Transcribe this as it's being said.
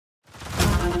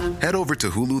Head over to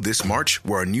Hulu this March,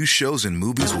 where our new shows and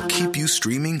movies will keep you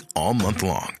streaming all month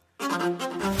long.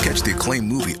 Catch the acclaimed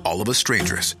movie All of Us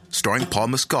Strangers, starring Paul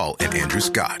Mescal and Andrew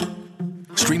Scott.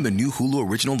 Stream the new Hulu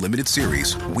original limited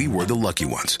series We Were the Lucky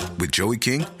Ones with Joey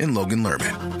King and Logan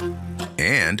Lerman.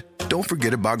 And don't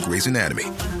forget about Grey's Anatomy.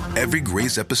 Every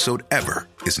Grey's episode ever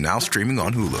is now streaming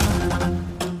on Hulu.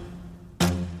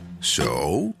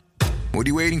 So, what are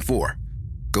you waiting for?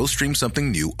 Go stream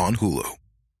something new on Hulu.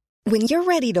 When you're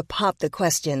ready to pop the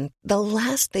question, the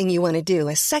last thing you want to do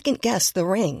is second-guess the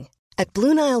ring. At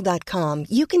BlueNile.com,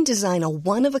 you can design a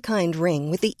one-of-a-kind ring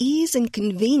with the ease and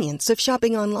convenience of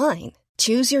shopping online.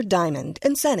 Choose your diamond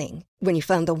and setting. When you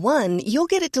find the one, you'll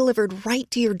get it delivered right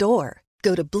to your door.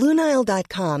 Go to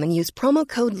BlueNile.com and use promo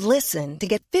code LISTEN to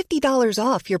get $50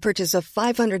 off your purchase of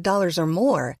 $500 or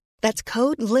more. That's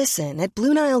code LISTEN at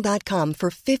BlueNile.com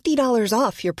for $50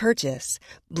 off your purchase.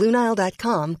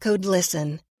 BlueNile.com, code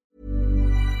LISTEN.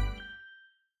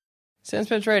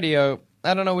 Sandspence Radio.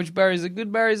 I don't know which berries are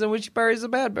good berries and which berries are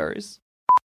bad berries.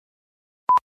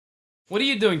 What are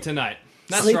you doing tonight?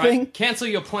 That's Sleeping. right. Cancel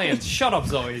your plans. Shut up,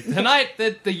 Zoe. Tonight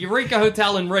at the Eureka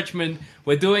Hotel in Richmond,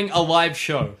 we're doing a live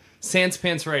show.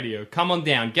 Sandspence Radio. Come on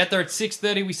down. Get there at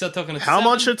 6:30. We start talking at How 7.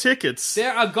 much are tickets?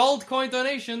 They're a gold coin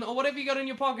donation or whatever you got in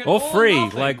your pocket. Or free,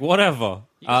 nothing. like whatever.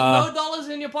 You got no dollars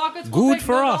in your pockets? good We'll take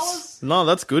for no us. dollars. No,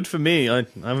 that's good for me. I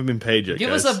haven't been paid yet, Give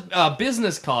guys. us a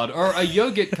business card or a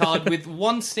yogurt card with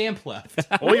one stamp left.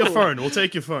 Or your phone. We'll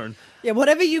take your phone. Yeah,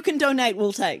 whatever you can donate,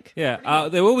 we'll take. Yeah,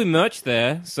 there will be merch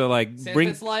there. So like, bring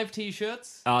Sandspence Live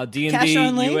t-shirts. D&D Cash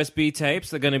only. USB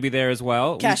tapes. They're going to be there as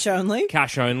well. Cash only.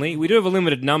 Cash only. We do have a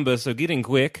limited number, so get in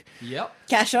quick. Yep.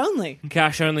 Cash only.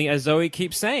 Cash only, as Zoe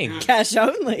keeps saying. Cash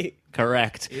only.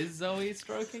 Correct. Is Zoe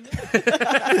stroking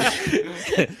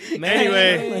it?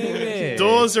 Anyway,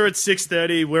 doors are at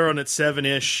 6:30. We're on at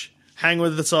 7-ish. Hang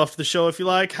with us after the show if you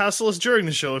like. Hassle us during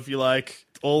the show if you like.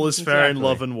 All is fair in Exactly.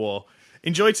 love and war.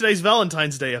 Enjoy today's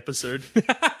Valentine's Day episode.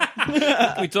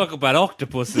 We talk about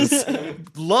octopuses.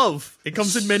 Love. It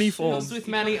comes in many Comes forms. with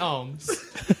many arms.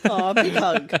 Oh, big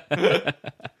hug.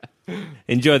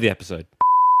 Enjoy the episode.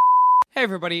 Hey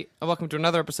everybody, and welcome to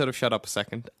another episode of Shut Up a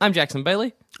Second. I'm Jackson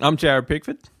Bailey. I'm Jared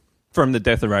Pickford from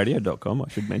thedeathofradio.com, I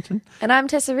should mention. And I'm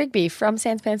Tessa Rigby from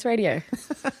Sandspence Radio.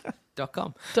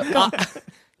 .com.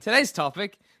 Today's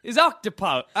topic is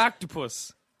octopus.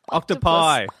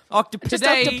 Octopi. Just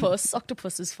Today, octopus.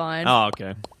 Octopus is fine. Oh,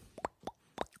 okay.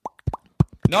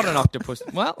 not an octopus.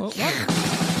 Well, what?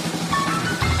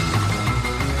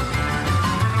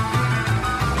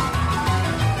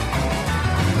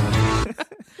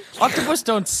 Octopus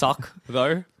don't suck,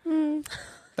 though.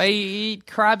 They eat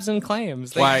crabs and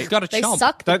clams. They've got a They chomp.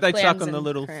 suck the Don't they clams suck on the and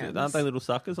little... crabs. Aren't they little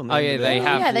suckers on the Oh, end yeah, of they it?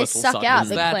 have Yeah, they little suck out suckers.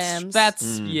 the clams.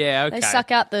 That's yeah, okay. They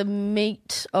suck out the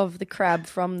meat of the crab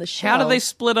from the shell. How do they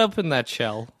split up in that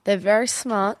shell? They're very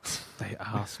smart. They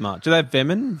are smart. Do they have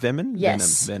venom?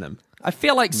 Yes. Venom. I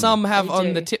feel like some have They on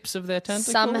do. the tips of their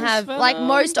tentacles. Some have, like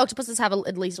most octopuses have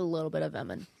at least a little bit of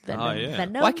venom. Oh, yeah.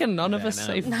 Venom? Why can none of us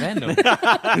say venom?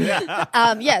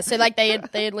 Yeah, so like they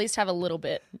at least have a little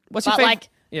bit. What's but your like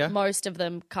Yeah. most of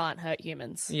them can't hurt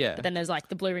humans. Yeah. But then there's like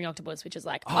the blue ring octopus, which is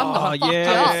like, I'm gonna fuck yeah.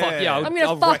 you up. Fuck yeah, I'm I'll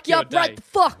gonna fuck wreck you your up right day. the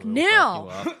fuck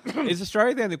now. Is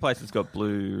Australia the only place that's got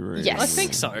blue rings? Yes. I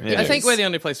think so. It I think is. we're the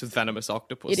only place with venomous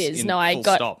octopus. It is. in No, I full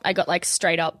got stop. like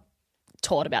straight up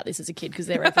taught about this as a kid because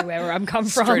they're everywhere where I'm come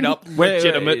from. Straight up Where-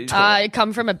 legitimate. I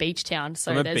come from a beach town,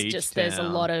 so From a there's beach there's a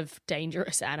town. lot of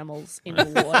dangerous animals in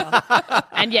the water.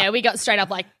 And yeah, we got straight up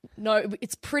like, no,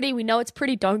 it's pretty. We know it's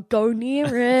pretty. Don't go near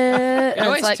it. It And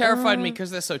always it's like, terrified oh. me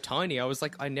because they're so tiny. I was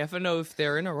like, I never know if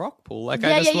they're in a rock pool. Like,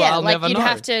 Yeah, I'll like never you'd know.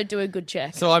 have to do a good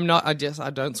check. So I'm not. I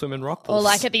don't swim in rock pools. Or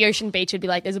like at the ocean beach, it'd be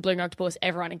like, there's a blue ring octopus.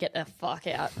 Everyone, and get the fuck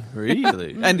out.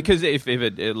 Really? And because if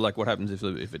it like what happens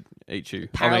if it eats you?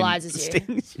 Paralyzes you.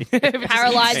 stings you.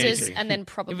 Paralyzes and then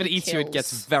probably if it eats you, it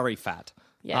gets kills. very fat.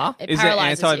 Yeah, it Is it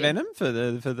paralyzes you. anti-venom for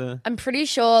the... I'm pretty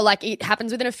sure like it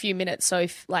happens within a few minutes. So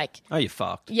if like Oh, you're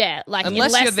fucked. yeah, like Unless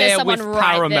unless you're there's there someone with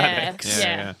right paramedics.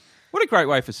 there. Yeah. What a great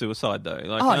way for suicide, though.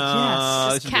 Like, Oh this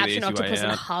yes, just would be catch the an easy way octopus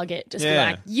and out. hug it. Just Yeah.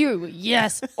 be like, you,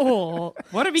 yes, or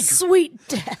What if he? sweet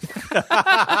death.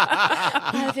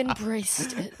 I've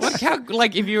embraced it. What? How?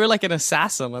 Like if you were like an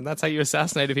assassin and that's how you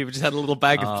assassinated people, just had a little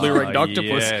bag of blue-ringed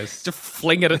octopus, yes. to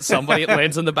fling it at somebody, it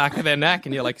lands on the back of their neck,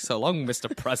 and you're like, "So long,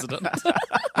 Mr. President."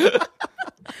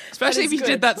 Especially if is you did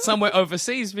good. that somewhere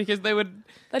overseas, because they would.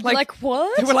 They'd be like,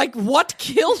 what? They were like, "What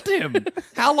killed him?"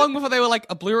 How long before they were like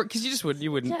a blue? Because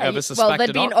you wouldn't Yeah, ever suspect well,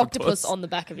 there'd be an octopus octopus on the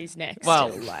back of his neck.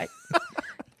 Well. Still, like.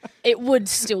 It would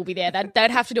still be there.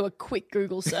 They'd have to do a quick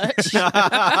Google search to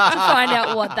find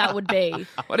out what that would be.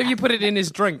 What if you put it in his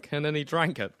drink and then he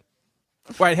drank it?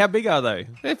 Wait, how big are they?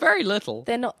 They're very little.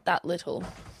 They're not that little.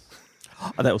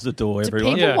 Oh, that was the door, Do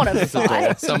everyone. people want to It's a door.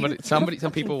 fight?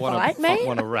 Some people want Fight, mate?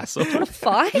 to wrestle.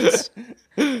 Fight?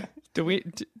 Do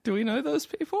we know those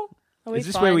people? Are we Is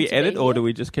this where we fine to edit, be or here? do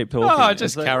we just keep talking? Oh, It's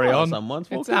just like, carry on. Someone's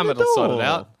It's walking Amit the will sort it door.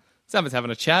 out. Amit's having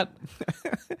a chat.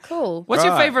 Cool. What's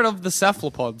your Right. favorite of the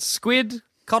cephalopods? Squid,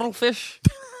 cuttlefish?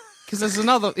 Because there's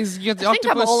another. You got the I think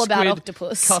octopus, I'm all about squid,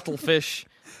 octopus. cuttlefish.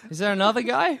 Is there another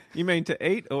guy? You mean to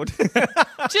eat or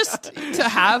Just to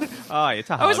have. Oh, it's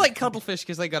a hug. I always like cuttlefish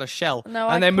because they got a shell. No,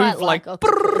 and I they quite move like.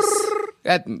 octopus.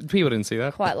 People didn't see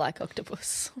that. Quite like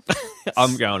octopus.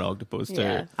 I'm going octopus too.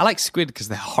 Yeah. I like squid because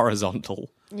they're horizontal.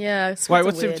 Yeah. squids Wait, are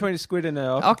what's the weird. difference between a squid and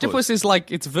an Octopus is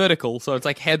like it's vertical, so it's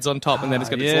like heads on top, and then it's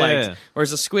got its yeah. legs.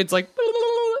 Whereas a squid's like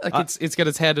it's got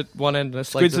its head at one end and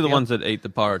its legs Squids at are the the ones that eat the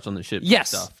pirates on the ship.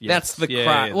 Yes, and stuff. that's the yeah,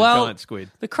 Kraken. yeah, the Well, giant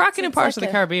squid. The Kraken in It's Pirates like of the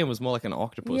a- Caribbean was more like an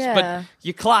octopus, Yeah. but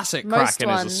your classic Most Kraken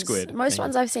ones, is a squid. Most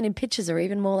ones I've seen in pictures are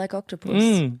even more like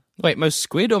octopus. Wait, most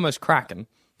squid or most Kraken?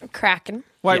 Kraken.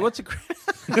 Wait, Yeah. what's a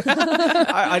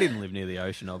I didn't live near the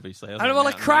ocean, obviously. I don't know,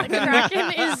 like Kraken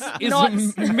Kraken is is not.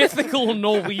 a mythical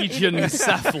Norwegian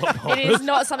cephalopod. It is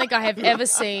not something I have ever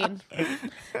seen.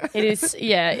 It is,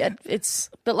 yeah. It's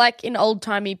but like in old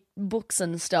timey books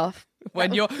and stuff.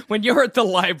 When you're at the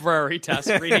library test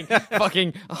reading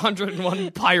fucking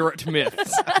 101 pirate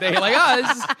myths, they're like,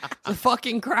 this is the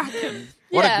fucking Kraken.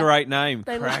 What Yeah. a great name,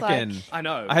 They look Kraken. like- I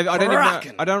know. I don't even know.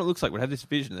 Kraken. I don't know what it looks like, but I have this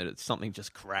vision that it's something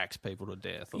just cracks people to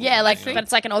death. or Yeah, like something. but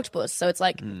it's like an octopus, so it's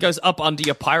like Goes up under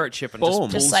your pirate ship and Boom. just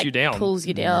pulls just like you down. pulls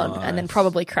you down, and then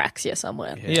probably cracks you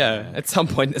somewhere. Yeah, at some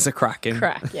point there's a Kraken.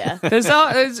 Crack, yeah.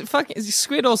 There's fucking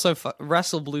squid also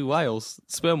wrestle blue whales,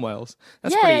 sperm whales.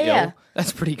 That's Yeah, pretty yeah. ill.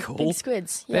 That's pretty cool. Big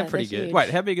squids. Yeah, They're pretty good. huge.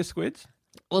 Wait, how big are squids?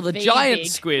 Well, the Very giant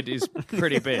big. squid is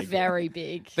pretty big. Very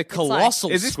big. The It's like-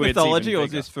 colossal Is this squid's mythology even or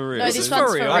is bigger. this for real? No, This this is one's for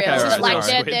for real. real. Okay, So, alright, like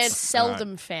alright. they're Squids.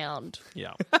 seldom found.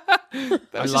 Yeah.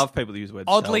 I love people that use words.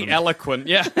 Oddly seldom. eloquent,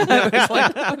 yeah. It's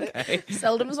like, okay.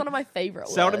 Seldom is one of my favorite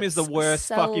words. Seldom is the worst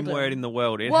fucking Seldom. word in the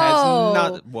world. It Whoa.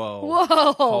 has not. Whoa.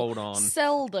 Whoa. Hold on.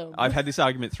 Seldom. I've had this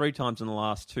argument 3 times in the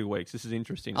last 2 weeks. This is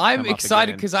interesting. It's I'm come up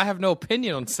excited again. because I have no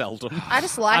opinion on seldom. I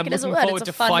just like I'm it as a looking word. forward It's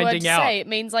a to fun word finding to out. say. It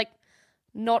means like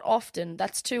not often.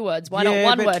 That's 2 words. Why Yeah, not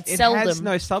one but word? It Seldom. has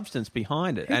no substance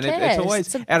behind it, Who and cares? it's always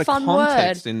It's a out of fun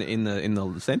context word. in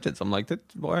the sentence. I'm like,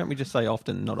 why don't we just say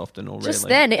often, not often, or Just rarely?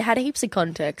 then, it had heaps of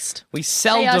context. We They are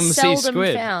seldom see seldom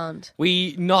squid. found.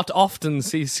 We not often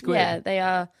see squid. Yeah, they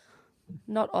are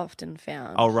not often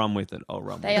found. I'll run with it.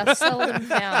 They are seldom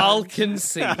found. I'll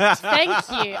concede. Thank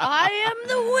you. I am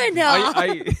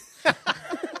the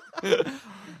winner.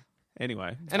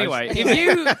 Anyway, Anyway, if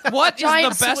you what is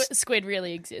Giant the best? squid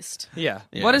really exist. Yeah.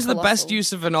 Yeah. What is the best Colossal.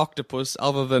 use of an octopus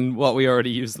other than what we already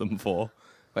use them for?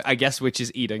 I guess which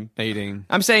is eating. eating.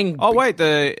 I'm saying. Oh wait,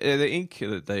 the ink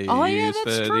that they Oh, yeah, use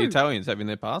that's for true. the Italians having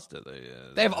their pasta.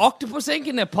 They have octopus ink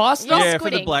in their pasta. Yeah, squid for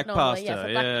the ink black normally, pasta, Yeah,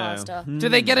 for black yeah. pasta. Do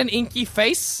they get an inky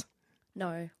face?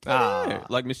 No. Ah.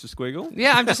 like Mr. Squiggle.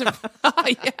 Yeah, I'm just.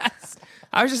 Yes.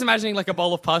 I was just imagining like a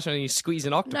bowl of pasta and you squeeze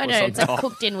an octopus No, on it's like top.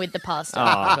 cooked in with the pasta.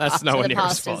 Oh, that's so nowhere the near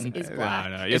as pasta fun. is black.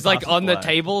 No, It's like on the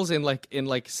tables in like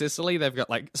Sicily, they've got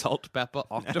like salt, pepper,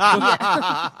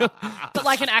 octopus. But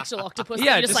like an actual octopus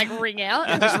Yeah, that you just just- like wring out.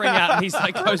 Just ring out, and he's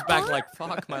like goes back like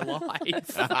fuck my life.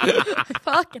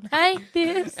 Fucking hate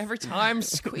this. Every time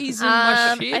squeezing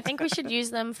my shit. I think we should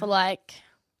use them for like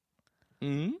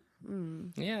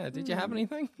Yeah. Did you have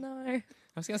anything? no. I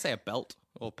was gonna say a belt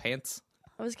or pants.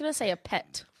 I was gonna say a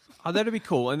pet. Oh, that'd be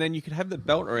cool. And then you could have the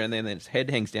belt around there, and then its head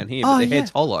hangs down here, Oh, but the yeah. head's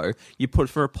hollow. You put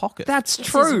it for a pocket. That's This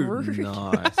is true. rude.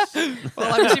 nice.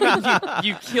 Well, I'm assuming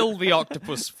you kill the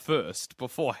octopus first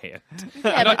beforehand.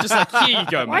 Yeah, Not but just like here you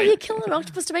go, why are you mate. killing an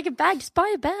octopus to make a bag? Just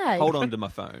buy a bag. Hold on to my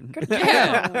phone.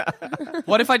 Yeah.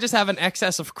 What if I just have an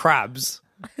excess of crabs?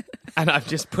 And I've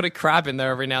just put a crab in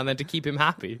there every now and then to keep him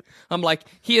happy. I'm like,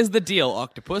 here's the deal,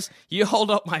 octopus. You hold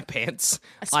up my pants.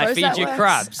 I suppose feed that you works.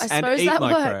 crabs. I And suppose eat that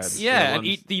my works. crabs. Yeah, The and ones-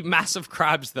 eat the massive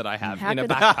crabs that I have How in a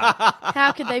could- backpack.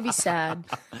 How could they be sad?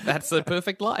 That's the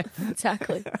perfect life.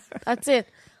 Exactly. That's it.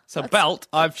 So belt,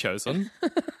 I've chosen.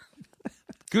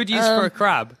 Good use for a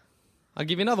crab. I'll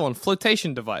give you another one.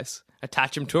 Flotation device.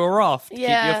 Attach them to a raft. Keep you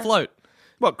Yeah. afloat.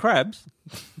 What, crabs?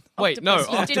 Wait, no.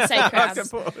 You did say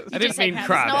crabs. I didn't mean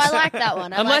crabs. No, I like that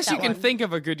one. Unless you that can one. think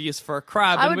of a good use for a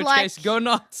crab, I in would which like- case, go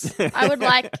nuts. I would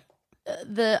like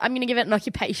I'm going to give it an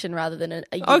occupation rather than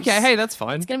a use. Okay, hey, that's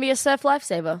fine. It's going to be a surf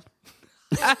lifesaver.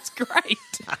 That's great.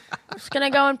 It's going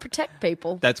to go and protect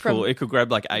people. That's from cool. It could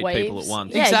grab like 8 people waves. at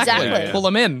once. Yeah, exactly. Pull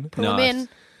them in. Pull them in,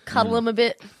 cuddle them a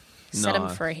bit. Set them No.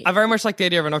 free. I very much like the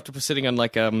idea of an octopus sitting on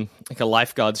like a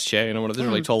lifeguard's chair, one of those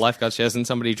really tall lifeguard chairs, and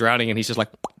somebody drowning, and he's just like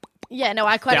Yeah, no,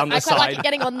 I quite Down the like side. it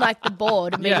getting on like the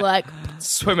board and being Yeah. like,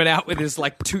 swimming out with his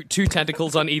like two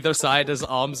tentacles on either side as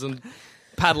arms and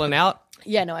paddling out.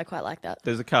 yeah, no, I quite like that.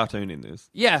 There's a cartoon in this.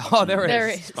 Yeah, oh, there There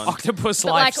is. is. Octopus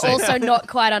But life like also not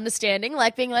quite understanding,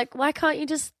 like being like, why can't you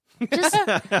just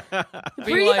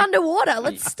breathe like- underwater?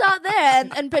 Let's start there.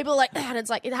 And people are like, and it's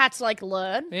like it had to like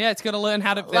learn. Yeah, it's got to learn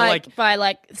how to. They're like, By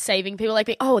like saving people, like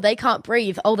being, oh, they can't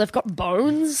breathe. Oh, they've got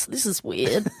bones. This is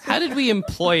weird. how did we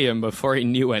employ him before he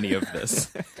knew any of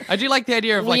this? I do like the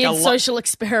idea of like Weird a social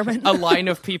experiment. a line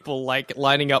of people like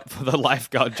lining up for the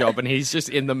lifeguard job, and he's just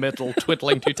in the middle,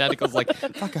 twiddling two tentacles, like,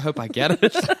 fuck, I hope I get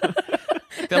it.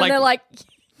 and they're like,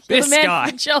 you're this the man guy.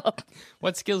 for the job.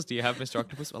 What skills do you have, Mr.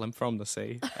 Octopus? Well, I'm from the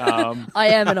sea. I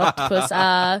am an octopus.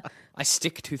 I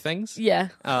stick to things. Yeah.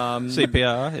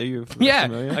 CPR. Are you Yeah,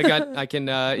 familiar? I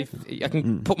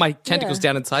can put my tentacles Yeah.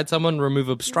 down inside someone, remove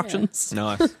obstructions.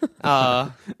 Nice.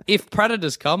 If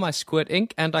predators come, I squirt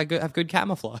ink and I have good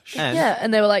camouflage. And Yeah,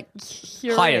 and they were like,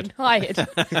 you're Hired. Hired.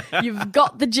 You've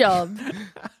got the job.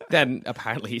 Then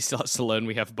apparently he starts to learn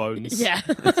we have bones. Yeah.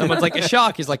 Someone's like, a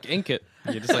shark. He's like, ink it.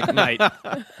 You're just like, mate,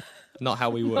 not how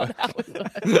we work.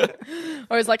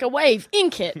 Or it's like a wave,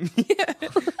 ink it.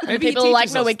 Maybe he People are like,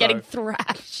 teaches no, us, we're getting though.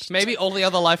 thrashed. Maybe all the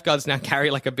other lifeguards now carry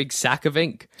like a big sack of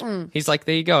ink. He's like,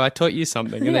 there you go, I taught you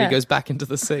something. And then Yeah. he goes back into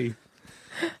the sea.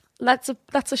 That's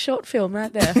a short film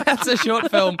right there. That's a short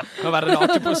film about an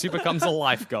octopus who becomes a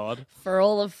lifeguard. For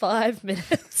all of 5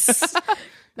 minutes. Is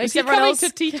Makes he everyone coming else to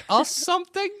teach us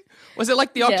something? Was it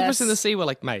like the octopus Yes. in the sea were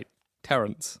like, mate,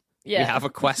 Terrence, we Yeah. have a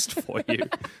quest for you.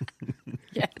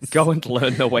 Yes. Go and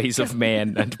learn the ways of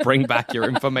man and bring back your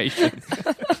information.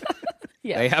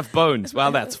 Yeah. They have bones.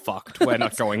 Well, that's fucked. We're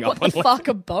not going up What the on fuck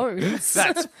are bones?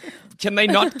 Can they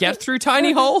not get through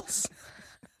tiny holes?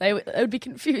 They would be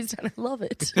confused, and I love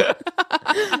it.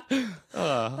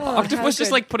 Octopus just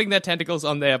good. like putting their tentacles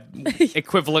on their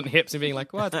equivalent hips and being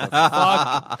like, what the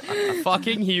fuck? A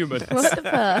fucking human. What the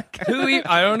fuck?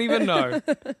 I don't even know.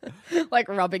 Like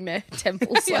rubbing their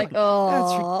temples, like,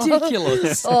 oh, That's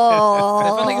ridiculous. oh,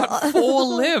 They've only got 4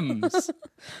 limbs.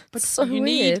 but so You weird.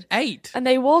 need 8. And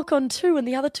they walk on 2, and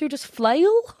the other 2 just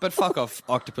flail. But fuck off,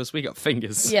 octopus. We got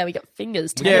fingers. Yeah, we got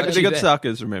fingers. To yeah, got but they you got there.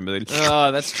 suckers. Remember?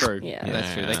 Oh, that's true. Yeah.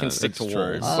 That's true. They can stick to That's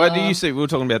walls. true. Well, do you see? We were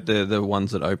talking about the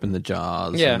ones that open the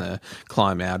jars Yeah. and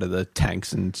climb out of the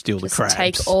tanks and steal just the crabs.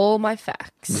 take all my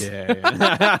facts. Yeah,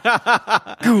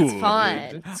 It's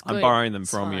fine. It's I'm good. borrowing them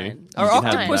It's from you. fine. Are You can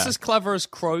have them octopus back. as clever as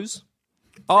crows?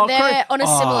 Oh, They're on a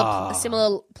Ah.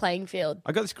 similar playing field.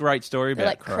 I got this great story They're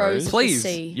about like crows. of the Please.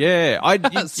 sea. Yeah,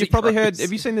 you've Sea probably heard. crows.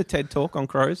 Have you seen the TED Talk on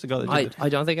crows? The guy that did it? I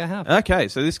don't think I have. Okay,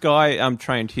 so this guy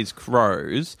trained his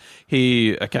crows.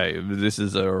 This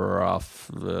is a rough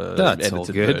That's all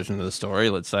edited good. version of the story,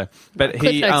 let's say. But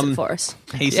Cliff he notes it for us.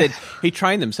 he said he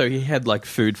trained them, so he had like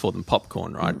food for them,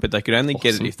 popcorn, right? But they could only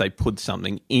get it if they put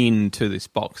something into this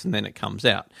box, and then it comes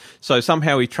out. So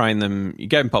somehow he trained them. You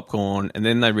gave them popcorn, and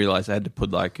then they realized they had to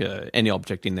put like any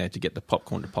object in there to get the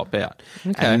popcorn to pop out.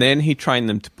 And then he trained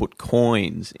them to put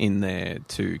coins in there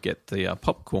to get the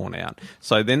popcorn out.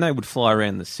 So then they would fly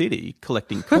around the city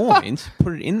collecting coins,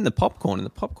 put it in the popcorn, and the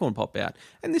popcorn pop out.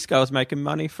 And this guy was making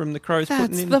money from the crows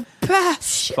putting in. best.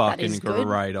 Shit, that Fucking is good.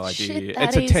 great idea. Shit, that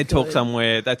It's a is TED Talk good.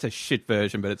 somewhere. That's a shit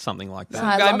version, but it's something like that.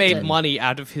 I Guy loved made it. money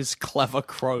out of his clever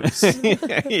crows.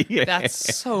 Yeah.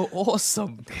 That's so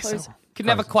awesome. Crows- Could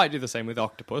never quite do the same with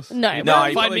octopus. No, You no, might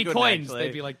you find probably me couldn't, coins. actually.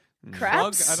 They'd be like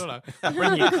Crabs? "Frog?" I don't know.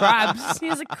 Bring you crabs.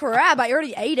 Here's a crab. I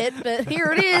already ate it, but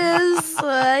here it is.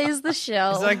 Here's the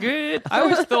shell. Is that good? I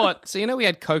always thought. So we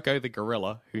had Coco the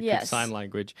gorilla who could Yes. sign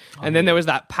language, and then there was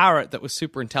that parrot that was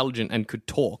super intelligent and could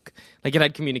talk. Like it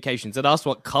had communications. It asked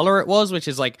what color it was, which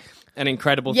is like an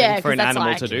incredible Yeah, thing for 'cause an that's animal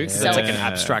like- to do. 'Cause that's like an Yeah.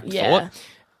 abstract Yeah. thought.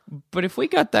 But if we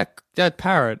got that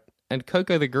parrot and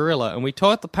Coco the gorilla, and we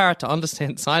taught the parrot to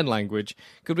understand sign language,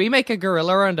 could we make a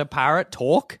gorilla and a parrot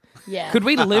talk? Yeah. Could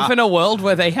we live in a world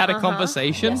where they had a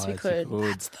conversation? Yes, we could.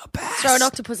 That's the best. Throw an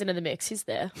octopus into the mix. He's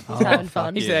there. He's having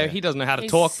fun. He's there. He doesn't know how to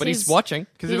He's- talk, but he's he's- watching.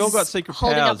 Because they've all got He's secret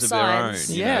holding up powers of their own.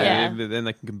 signs. You Yeah. know? Yeah. But then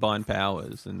they can combine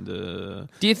powers and.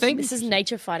 Do you think This is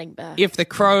nature fighting back. if the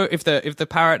crow, if the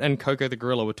parrot and Coco the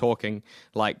gorilla were talking,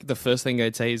 like the first thing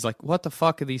they'd say is like, "What the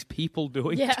fuck are these people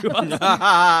doing Yeah. to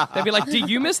us?" They'd be like, "Do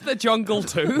you miss the jungle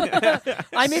too?"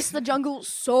 I miss the jungle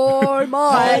so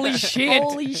much. Holy shit!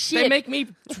 Holy shit. They make me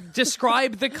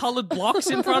describe the colored blocks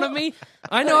in front of me.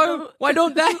 I know. Why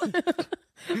don't they?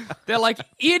 They're like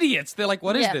idiots. They're like,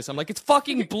 what is Yeah. this? I'm like, it's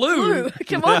fucking blue. Ooh,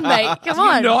 come on, mate. Come Do you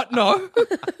on. not know?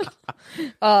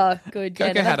 Oh, good. Yeah,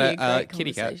 Coco that'd had be a great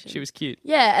kitty cat. conversation. She was cute.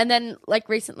 Yeah, and then like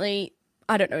recently,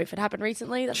 I don't know if it happened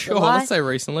recently. That's Sure, a lie. let's say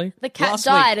recently. The cat Last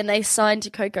died, week. and they signed to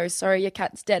Coco, "Sorry, your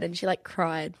cat's dead," and she like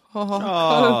cried. Oh,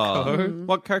 Coco.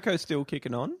 what Coco's still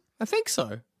kicking on? I think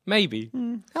so. Maybe.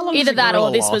 How long Either is a that or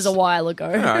gorilla this was a last? while ago.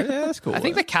 All right, yeah, that's cool. I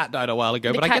think the cat died a while ago,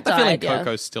 The but I cat get the feeling died, yeah.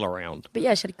 Coco's still around. But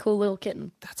yeah, she had a cool little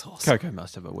kitten. That's awesome. Coco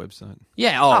must have a website,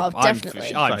 Yeah, Oh, I'm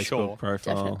definitely. I'm Facebook sure.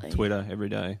 profile, Definitely. Twitter every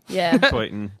day, Yeah.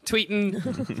 tweeting.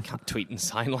 Tweeting. Can't tweet in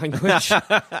sign language.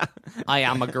 I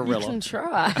am a You gorilla. can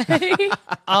try.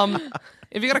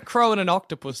 If you got a crow and an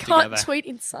octopus Can't together, tweet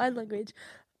in sign language.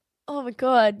 Oh my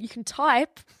god, you can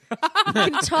type. You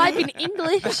can type in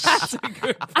English. that's a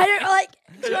good. I don't like.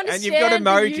 Do you understand? And you've got the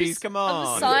emojis, use come of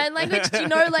on. sign language. Do you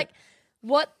know like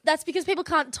what? That's because people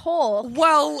can't talk.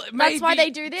 Well, maybe why they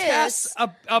do this.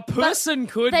 Cass, a person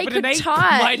could, they but could an ape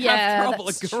type. might Yeah, have trouble.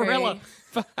 A that's gorilla. true.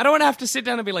 But I don't want to have to sit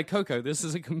down and be like, Coco, this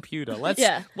is a computer.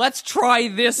 Yeah. Let's try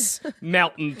this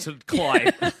mountain to climb.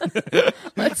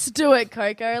 Let's do it,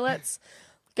 Coco. Let's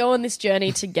go on this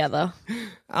journey together.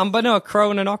 But no, a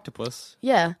crow and an octopus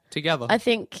Yeah. together. I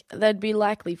think they'd be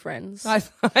likely friends. I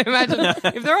imagine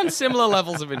if they're on similar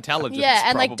levels of intelligence. yeah,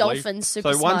 and like probably, dolphins,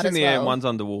 super So smart one's in as the well. air, and one's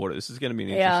underwater. This is going to be an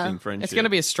Yeah. interesting friendship. It's going to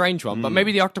be a strange one, but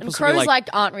maybe the And octopus will crows be like,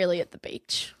 aren't really at the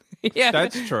beach. yeah,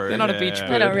 That's true. They're not a beach yeah. bird.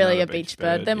 They're not really not a beach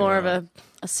bird. They're more you're of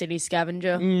a city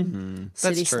scavenger, That's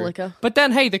city true. slicker. But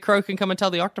then, hey, the crow can come and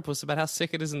tell the octopus about how sick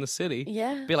it is in the city.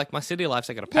 Yeah. Be like, my city life's.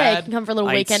 I got a Yeah, pad. you can come for a little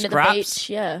I eat weekend at the scraps. beach.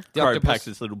 Yeah. The Crow octopus. packs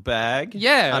its little bag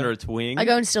Yeah. under its wing. I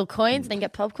go and steal coins and then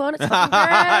get popcorn. It's fucking Go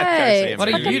see great. him. What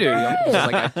do Fucking you do? The octopus is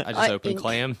great. like, I just I open ink.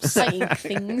 clams. I ink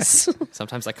things.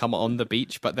 Sometimes I come on the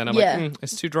beach, but then I'm Yeah. like,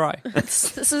 it's too dry.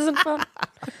 This isn't fun.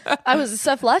 I was a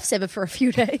surf lifesaver for a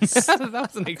few days. That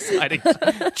was an exciting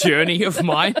journey of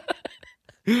mine.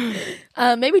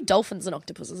 Maybe dolphins and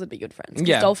octopuses would be good friends. 'Cause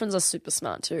Yeah. dolphins are super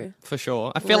smart too. For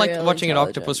sure. I feel like Really watching an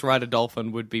intelligent. octopus ride a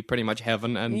dolphin would be pretty much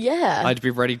heaven, and Yeah. I'd be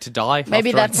ready to die. Maybe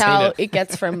after I'd that's seen how it. it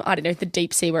gets from, I don't know, the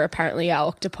deep sea where apparently our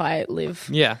octopi live.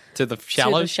 Yeah, to the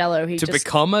shallow. He to just-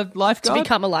 become a lifeguard. To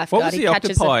become a lifeguard. What was he the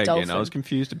catches octopi a dolphin. again? I was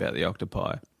confused about the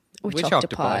octopi. Which Which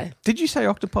octopi? Did you say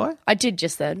octopi? I did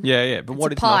just then. Yeah, yeah. But It's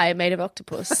what a is pie made of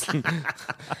octopus.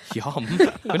 Yum.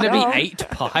 Wouldn't it be 8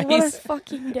 pies? What a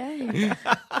fucking day.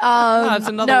 That's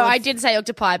another No, word. I did say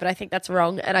octopi, but I think that's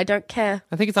wrong, and I don't care.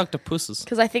 I think it's octopuses.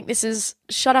 Because I think this is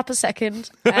shut up a second,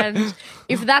 and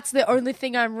if that's the only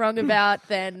thing I'm wrong about,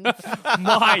 then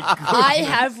My God. I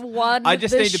have won. I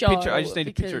just the need to show picture. I just need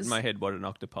to picture it in because my head what an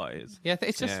octopi is. Yeah,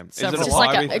 it's just Yeah. Is it several. a Just like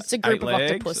pie a- with it's a group 8 of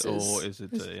legs, octopuses. or is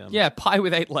it a, Yeah, pie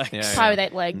with 8 legs. Yeah, pie with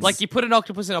 8 legs. Like you put an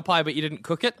octopus in a pie, but you didn't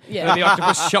cook it. Yeah. And then the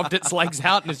octopus shoved its legs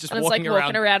out and is just and it's like walking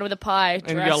walking around with a pie. And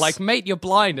dress. you're like, mate, you're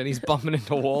blind. And he's bumping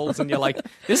into walls. And you're like,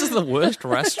 this is the worst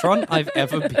restaurant I've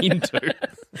ever been to.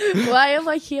 why am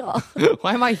I here?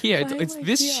 Why am I here? Why It's am I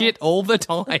this here? shit all the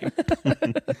time.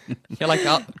 You're like,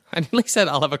 I nearly said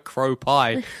I'll have a crow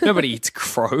pie. Nobody eats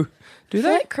crow. Do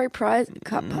they? Like crow prize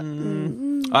cup.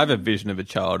 I have a vision of a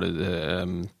child.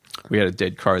 We had a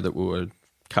dead crow that we were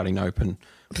cutting open.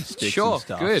 with Sticks Sure, and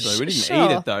stuff. good. So we didn't Sure.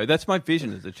 eat it though. That's my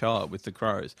vision as a child with the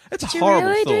crows. It's a you horrible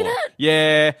really thought. do that?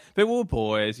 Yeah, but we were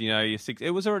boys. You know, you're 6.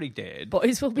 It was already dead.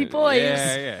 Boys will be boys.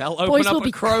 Yeah, yeah. They'll Boys open up will a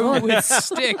be crow caught. with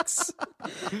sticks.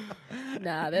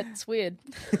 Nah, that's weird.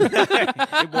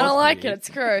 I don't like it. It's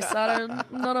gross. I'm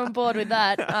not on board with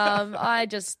that. I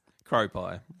just Crow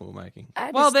pie we were making.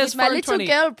 Well, there's with my little 420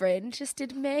 girl brain just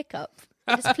did makeup.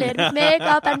 I just played with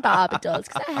makeup and Barbie dolls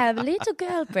because I have a little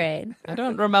girl brain. I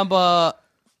don't remember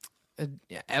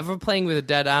ever playing with a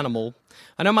dead animal.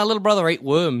 I know my little brother ate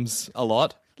worms a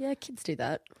lot. Yeah, kids do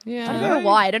that. I Yeah, don't know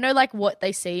why. I don't know like what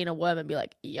they see in a worm and be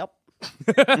like, "Yep,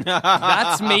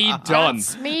 that's me done.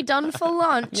 that's me done for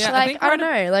lunch." Yeah, I like think I don't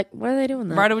know. Like, what are they doing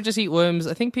there? Ryder would just eat worms.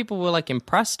 I think people were like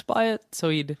impressed by it, so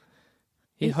he'd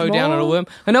Eat hoe down on a more? worm.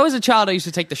 I know as a child I used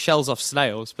to take the shells off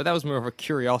snails, but that was more of a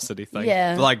curiosity thing.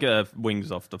 Yeah. Like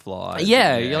wings off the fly.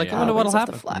 Yeah, you're like, I wonder Wings what'll off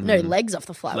the happen. fly. No, legs off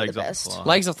the fly Legs were the off the best. fly.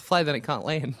 Legs off the fly, then it can't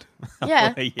land.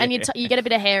 Yeah. Yeah. And you get a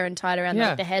bit of hair and tie it around Yeah.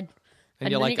 like, the head. And And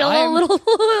you're then like, you got a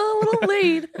little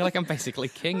lead. You're like, I'm basically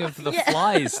king of the Yeah.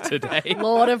 flies today.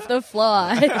 Lord of the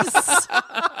Flies.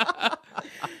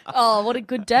 Oh, what a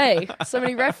good day. So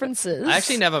many references. I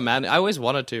actually never managed. I always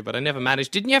wanted to, but I never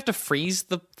managed. Didn't you have to freeze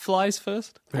the flies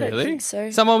first? I don't think so.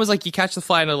 Someone was like, you catch the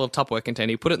fly in a little Tupperware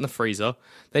container, you put it in the freezer,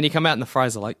 then you come out and the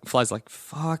flies are like,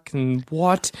 fucking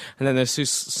what? And then they're so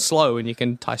slow and you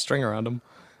can tie string around them.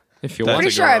 if you That's want. Pretty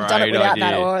a sure I've done it great without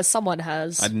that, idea. or someone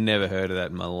has. I'd never heard of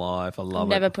that in my life. I love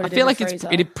Never it. put I it feel in like the it's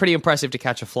freezer. pretty impressive to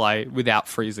catch a fly without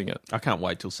freezing it. I can't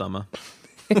wait till summer.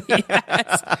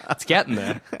 It's getting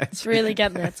there. It's really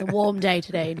getting there. It's a warm day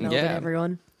today in Melbourne, Yeah.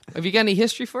 everyone. Have you got any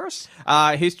history for us?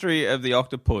 History of the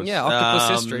octopus. Yeah,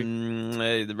 octopus history.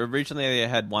 Originally, they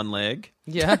had one leg.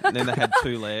 Yeah. And then they had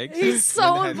two legs. He's so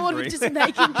then they on had board three. with just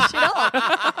making shit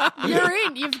up. You're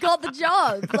in. You've got the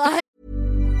job. Like,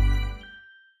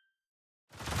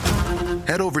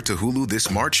 Head over to Hulu this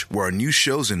March, where our new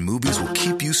shows and movies will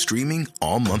keep you streaming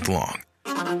all month long.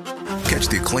 Catch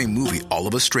the acclaimed movie All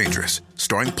of Us Strangers,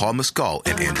 starring Paul Mescal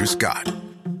and Andrew Scott.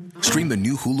 Stream the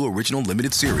new Hulu original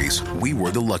limited series We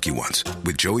Were the Lucky Ones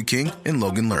with Joey King and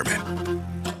Logan Lerman.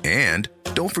 And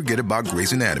don't forget about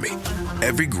Grey's Anatomy.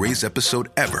 Every Grey's episode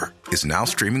ever is now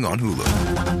streaming on Hulu.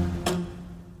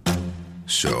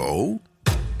 So,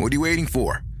 what are you waiting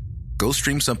for? Go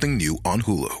stream something new on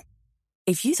Hulu.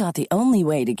 If you thought the only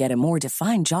way to get a more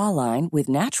defined jawline with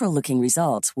natural-looking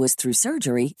results was through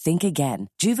surgery, think again.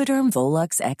 Juvederm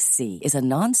Volux XC is a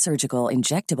non-surgical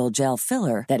injectable gel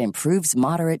filler that improves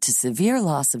moderate to severe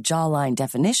loss of jawline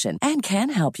definition and can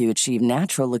help you achieve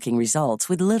natural-looking results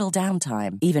with little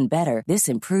downtime. Even better, this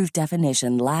improved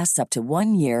definition lasts up to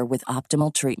 1 year with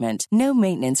optimal treatment. No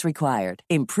maintenance required.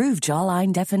 Improve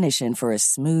jawline definition for a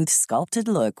smooth, sculpted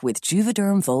look with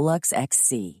Juvederm Volux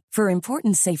XC. For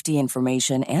important safety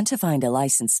information and to find a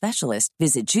licensed specialist,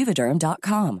 visit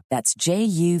Juvederm.com. That's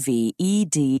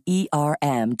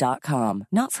JUVEDERM.com.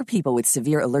 Not for people with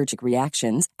severe allergic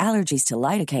reactions, allergies to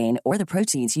lidocaine, or the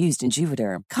proteins used in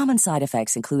Juvederm. Common side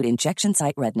effects include injection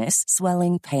site redness,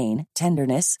 swelling, pain,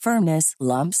 tenderness, firmness,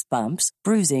 lumps, bumps,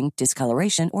 bruising,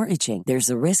 discoloration, or itching. There's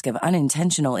a risk of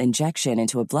unintentional injection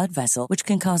into a blood vessel, which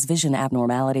can cause vision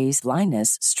abnormalities,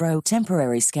 blindness, stroke,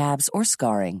 temporary scabs, or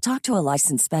scarring. Talk to a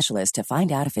licensed specialist to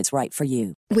find out if it's right for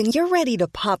you. When you're ready to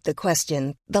pop the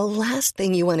question, the last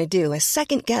thing you want to do is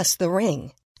second-guess the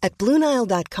ring. At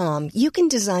BlueNile.com, you can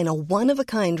design a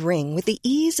one-of-a-kind ring with the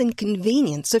ease and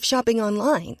convenience of shopping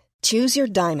online. Choose your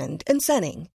diamond and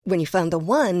setting. When you find the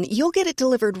one, you'll get it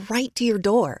delivered right to your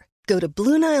door. Go to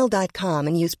BlueNile.com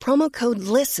and use promo code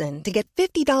LISTEN to get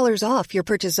 $50 off your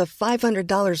purchase of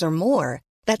 $500 or more.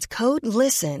 That's code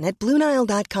LISTEN at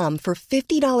BlueNile.com for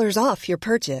 $50 off your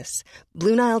purchase.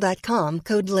 BlueNile.com,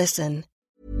 code LISTEN.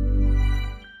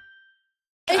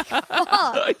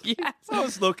 Yes. I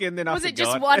was looking, then I was it forgot.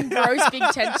 just one gross big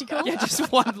tentacle? Yeah,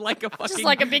 just one like a fucking. Just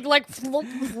like a big like flop,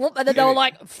 flop, and then they were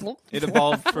like flop. It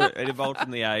evolved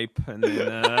from the ape, and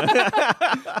then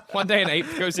one day an ape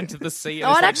goes into the sea. And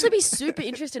Oh, it's I'd like- actually be super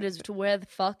interested as to where the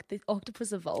fuck the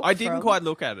octopus evolved. I didn't from. quite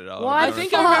look at it. Why I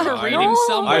think I remember reading No.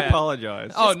 somewhere. I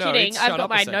apologize. Oh Just no! kidding. it's- I've shut got up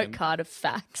a my second. note card of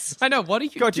facts. I know. What are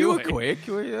you God, you doing? were quick.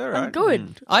 You were all right. I'm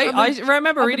good. I remember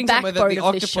I'm the reading somewhere that the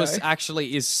backbone of this octopus show.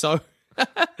 actually is so.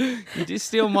 You do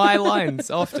steal my lines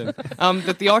often.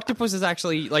 That the octopus is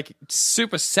actually like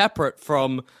super separate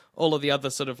from all of the other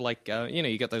sort of like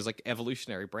you get those like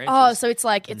evolutionary branches. Oh, so it's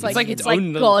like like its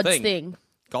own little God's thing. thing.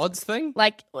 God's thing.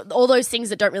 Like all those things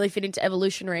that don't really fit into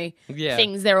evolutionary Yeah.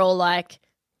 things. They're all like,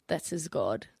 that's his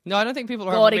God. No, I don't think people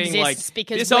are God ever being exists like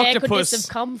because this where octopus. could this have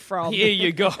come from? Here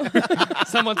you go.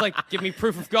 Someone's like, give me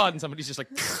proof of God, and somebody's just like,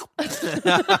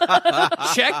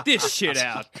 check this shit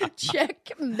out.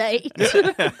 Checkmate.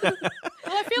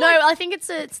 I think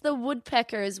it's the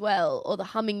woodpecker as well, or the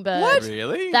hummingbird. What?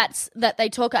 Really? That they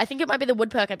talk. I think it might be the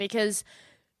woodpecker because.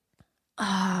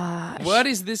 What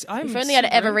is this? I'm If only I'd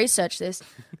ever super- researched this.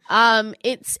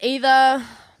 It's either.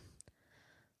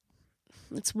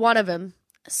 It's one of them.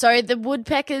 So the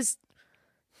woodpecker's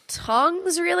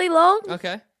tongue's really long.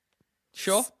 Okay,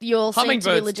 sure. You'll seem to be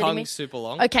Hummingbird's legitimate. tongue's super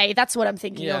long. Okay, that's what I'm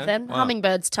thinking Yeah. of then. Wow.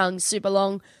 Hummingbird's tongue's super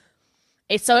long.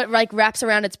 So it like wraps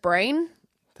around its brain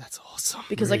That's awesome.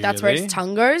 because like that's where Really? its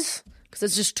tongue goes because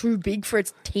it's just too big for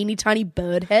its teeny tiny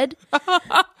bird head.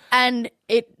 And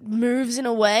it moves in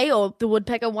a way, or the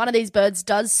woodpecker, one of these birds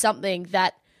does something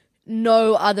that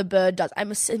no other bird does.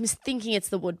 I'm thinking it's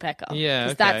the woodpecker. Yeah,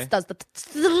 'Cause okay. that does the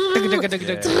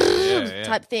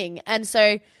type thing. And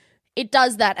so it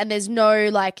does that, and there's no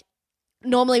like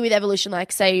normally with evolution,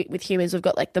 like say with humans, we've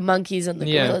got like the monkeys and the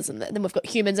Yeah. gorillas, and then we've got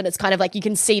humans, and it's kind of like you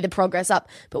can see the progress up.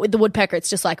 But with the woodpecker, it's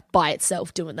just like by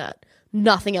itself doing that.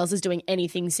 Nothing else is doing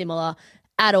anything similar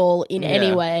at all in any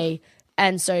Yeah. way.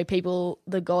 And so people,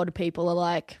 the god people, are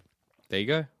like, There you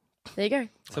go. there you go.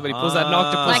 Somebody pulls out an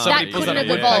octopus. Like somebody that pulls couldn't out a have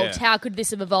woodpecker. evolved. How could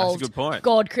this have evolved? good point.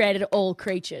 God created all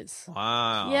creatures.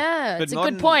 Wow. Yeah, But it's a not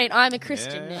good in- point. I'm a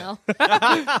Christian now.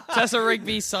 Tessa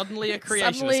Rigby suddenly a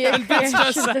creationist. Suddenly a Convinced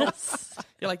herself. creationist.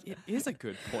 You're like, it is a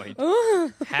good point.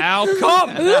 How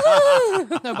come?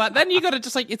 No, but then you got to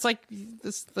just like, it's like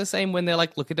the same when they're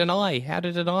like, look at an eye. How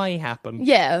did an eye happen?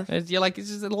 Yeah. You're like, it's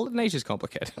just, nature's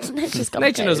complicated. Nature's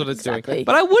Nature knows what it's exactly. doing.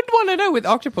 But I would want to know with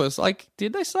octopus, like,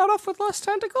 did they start off with less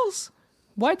tentacles?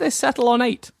 Why'd they settle on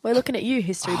 8? We're looking at you,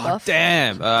 history buff.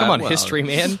 Damn. Come on, history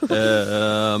man.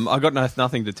 I got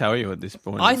nothing to tell you at this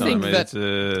point. I in time. think that-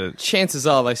 It's, Chances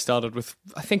are they started with,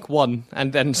 I think, 1,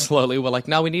 and then slowly we're like,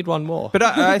 no, we need one more. But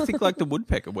I think like the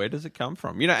woodpecker, where does it come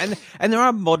from? You know, and there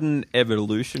are modern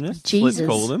evolutionists, Jesus. let's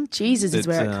call them. Jesus is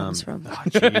that, where it comes from. Oh,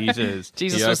 Jesus.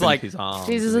 Jesus He was opened like- his arms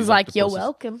Jesus and is these like, you're octopuses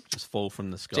welcome. Just fall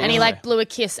from the sky. And he like blew a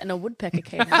kiss and a woodpecker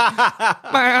came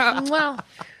out. Wow.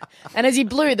 And as he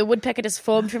blew, the woodpecker just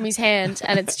formed from his hand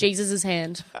and it's Jesus'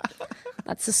 hand.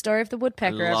 That's the story of the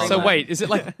woodpecker, Love everyone. So wait, is it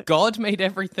like God made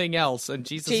everything else and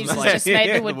Jesus Jesus was like, just made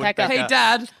Yeah, the the woodpecker. hey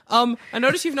Dad, I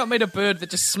noticed you've not made a bird that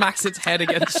just smacks its head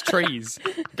against trees.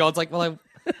 God's like, well,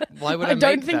 why would I I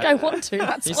don't make think that? I want to.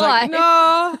 That's He's why. like, no,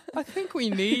 I think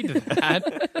we need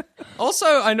that. Also,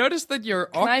 I noticed that your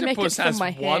I make octopus it from has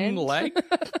my one hand? leg.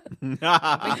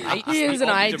 Here's an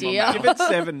idea. Give it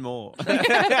 7 more.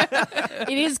 It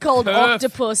is called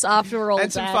octopus after all.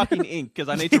 And some Dad. fucking ink, because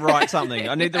I need to write something.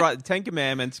 I need to write the 10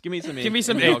 Commandments. Give me some ink. Give me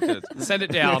some from the ink. octopus. Send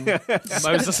it down.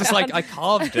 Moses is like, I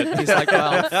carved it. He's like,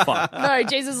 well, fuck. No,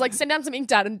 Jesus is like, send down some ink,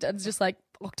 Dad, and Dad's just like,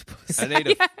 octopus. I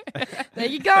need a, There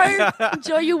you go.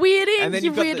 Enjoy your weird ink, And then you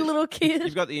you've got weird the- little kid.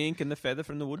 You've got the ink and the feather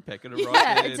from the woodpecker to Yeah,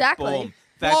 write there. exactly. Boom.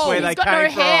 That's Whoa. where He's they He's got came no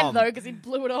from. hand though because he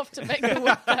blew it off to make the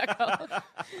woodpecker.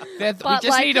 We But, just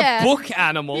like, need yeah. a book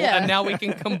animal, Yeah. and now we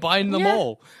can combine them Yeah.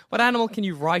 all. What animal can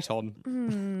you write on?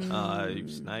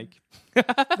 Snake. No,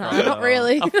 not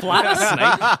really. A flat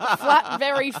snake. Flat,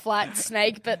 very flat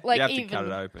snake, but like You have to even. cut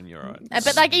it open. You're right.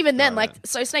 But like even then, Right. like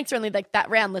so snakes are only like that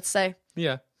round. Let's say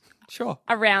Yeah, sure.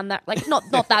 around that, like not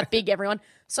that big. Everyone.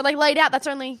 So like laid out, that's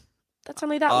only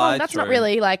that long. That's not true.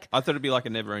 really like. I thought it'd be like a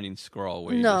never-ending scroll.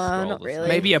 Where you No, just scroll not the really. snake.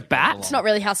 Maybe a bat? It's not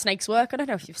really how snakes work. I don't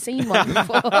know if you've seen one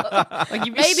before. Like if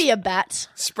you Maybe a bat.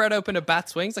 spread open a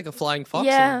bat's wings like a flying fox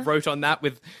Yeah. and wrote on that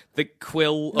with the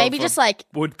quill Maybe of just a like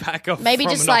woodpecker maybe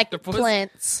from just an like octopus.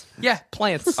 plants. Yeah,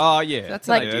 plants. Oh yeah, That's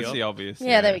like- ideal. that's the obvious.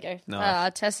 Yeah, there we go.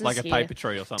 Nice. Tess is like a here paper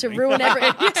tree or to something. ruin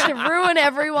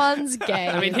everyone's game.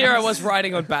 I mean, here I was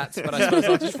writing on bats, but I suppose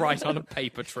I'll just write on a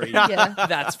paper tree. Yeah.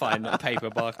 That's fine, a paper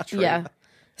bark tree. Yeah.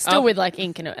 Still with like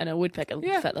ink and a woodpecker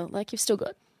Yeah. feather. Like you've still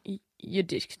got your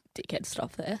dickhead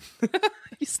stuff there.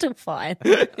 You're still fine.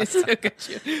 You still got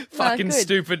your fucking good.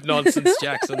 stupid nonsense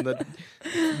Jackson that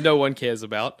no one cares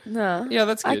about. No. Yeah,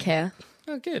 that's good. I care.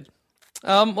 Oh, good.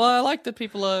 Well, I like that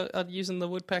people are using the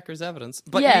woodpecker as evidence.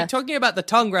 But Yeah. you talking about the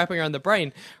tongue wrapping around the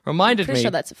brain reminded Pretty me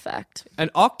sure that's a fact. an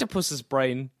octopus's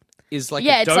brain is like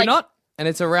Yeah, a it's like- donut and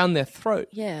it's around their throat.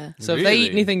 Yeah. So if they eat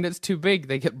Really? anything that's too big,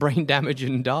 they get brain damage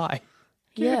and die.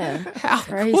 Yeah. How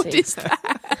Crazy. good is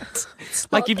that?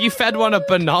 Like if you fed one a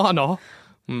banana,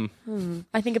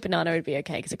 I think a banana would be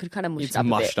okay because it could kind of mush It's it up a bit.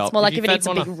 mushed up. It's more If like you if it fed eats a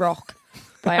one big rock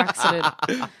by accident.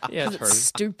 yeah, It's true.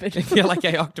 stupid. You're like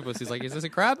a octopus. He's like, is this a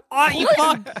crab? Oh, you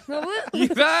fuck! You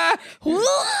there?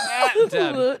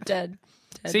 Dead. Dead.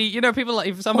 See, you know, people like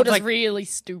if Or someone's just like, really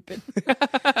stupid.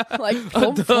 Like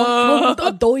plump, plump,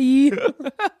 plump, doy.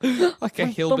 like a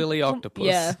hillbilly octopus.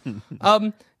 Yeah.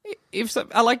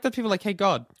 I like that people are like, hey,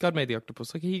 God made the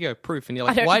octopus. Like, here you go, proof. And you're I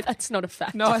like, don't. why? That's not a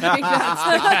fact. No, I think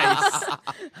that's the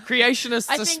case. Creationists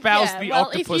I think, espouse yeah. the Well,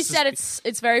 octopus. if you said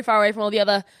it's very far away from all the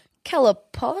other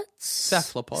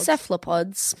Cephalopods.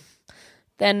 cephalopods,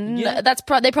 then Yeah.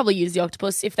 they probably use the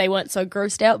octopus if they weren't so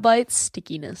grossed out by its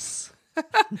stickiness.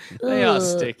 They are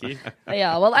sticky. They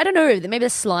are. Well, I don't know. Maybe they're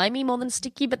slimy more than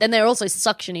sticky, but then they're also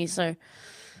suctiony. So,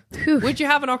 Would you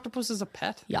have an octopus as a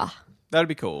pet? yeah. That'd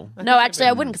be cool. No, actually,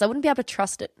 I wouldn't because I wouldn't be able to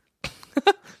trust it.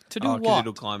 To do Oh, 'cause what?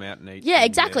 it'll climb out and eat. Yeah, you.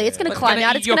 exactly. It's going to But climb gonna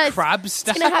out. eat It's your going to crab It's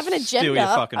going to have an agenda. Steal your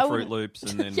fucking I Fruit wouldn't- Loops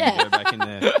and then Yeah. go back in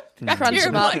there. Crunch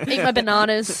them up, eat my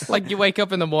bananas. Like you wake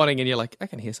up in the morning and you're like, I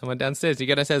can hear someone downstairs. You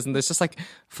go downstairs and there's just like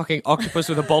fucking octopus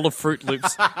with a bowl of Fruit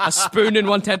Loops, a spoon in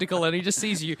one tentacle, and he just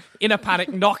sees you in a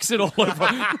panic, knocks it all over,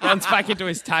 runs back into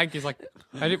his tank. He's like,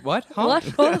 I did what? Huh? What?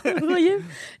 Who are you?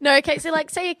 No, okay, so like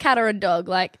say a cat or a dog,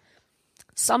 like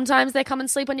sometimes they come and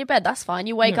sleep on your bed. That's fine.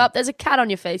 You wake up, there's a cat on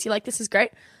your face. You're like, this is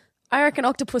great. I reckon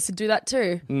octopus would do that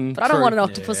too. But I don't want an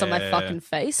octopus on my fucking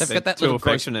face. They've got that Too little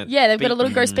gross. affectionate. Yeah, they've got a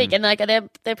little gross beak, and like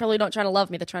they're probably not trying to love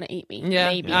me. They're trying to eat me. Yeah,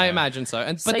 maybe. I imagine so.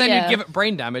 But So, then yeah. you'd give it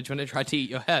brain damage when it tried to eat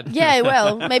your head. Yeah,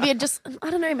 well, maybe it just I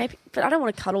don't know, maybe, but I don't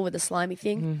want to cuddle with a slimy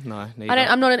thing. No, neither.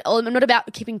 I'm not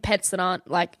about keeping pets that aren't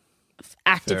like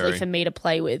actively Furry. for me to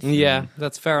play with. Yeah,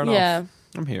 that's fair enough. Yeah.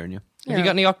 I'm hearing you. Have you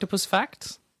got any octopus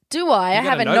facts? Do I? I got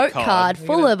have a a note note card. card You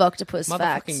full got a of octopus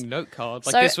facts. Motherfucking note card.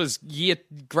 Like So- this was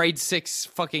grade 6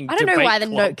 fucking I don't know debate why the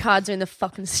club. note cards are in the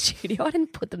fucking studio. I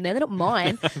didn't put them there. They're not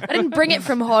mine. I didn't bring it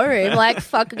from home. Like,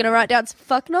 fuck, I'm going to write down some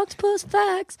fucking octopus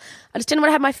facts. I just didn't want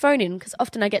to have my phone in because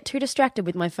often I get too distracted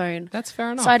with my phone. That's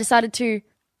fair enough. So I decided to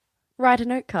write a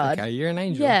note card. Okay, you're an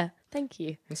angel. Yeah, thank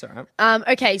you. That's all right.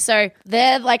 Okay, so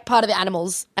they're like part of the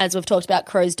animals, as we've talked about,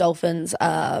 crows, dolphins,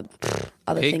 other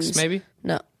Pigs, things. maybe?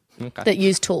 No. Okay. That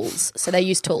use tools. So they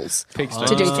use tools Pigs to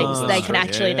don't do use things. tools. They can That's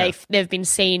actually, yeah. they've been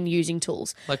seen using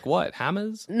tools. Like what?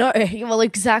 Hammers? No, well,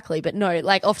 exactly, but no,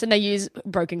 like often they use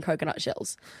broken coconut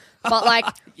shells. But like,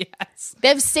 Yes.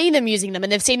 they've seen them using them,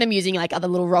 and they've seen them using like other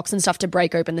little rocks and stuff to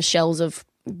break open the shells of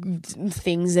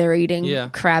things they're eating. Yeah.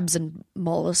 Crabs and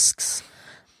mollusks,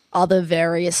 other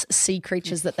various sea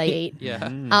creatures that they eat. Yeah.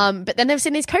 But then they've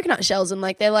seen these coconut shells, and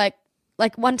like they're like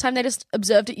one time they just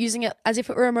observed it using it as if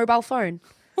it were a mobile phone.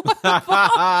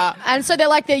 And so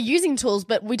they're using tools,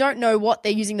 but we don't know what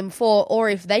they're using them for, or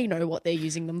if they know what they're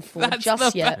using them for That's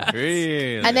just the yet.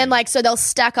 Really? And then so they'll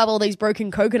stack up all these broken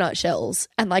coconut shells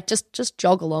and just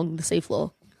jog along the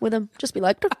seafloor with them. Just be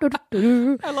like,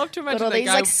 "Do-do-do-do." I love to imagine Got all that these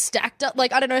guy stacked up. I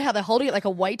don't know how they're holding it, like a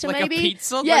waiter Like a maybe.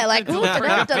 pizza? Yeah, Like the little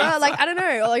da-da-da-da, I don't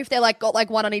know. Or if they're got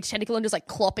one on each tentacle and just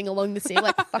clopping along the sea,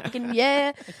 fucking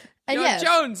yeah. And Yo, yeah.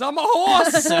 Jones, I'm a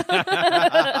horse.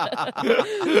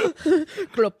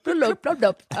 Glop, glop, glop,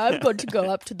 glop. I'm going to go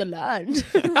up to the land.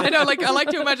 I know, I like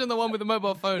to imagine the one with the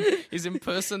mobile phone is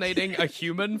impersonating a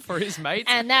human for his mate.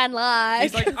 And then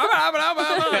He's like, and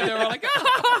they're all like,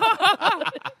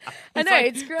 I know,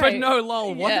 it's great. But no,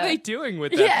 lol, what Yeah. are they doing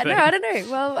with that Yeah, thing? no, I don't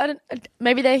know. Well,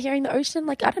 maybe they're hearing the ocean.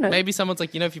 I don't know. Maybe someone's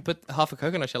like, if you put half a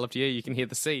coconut shell up to you can hear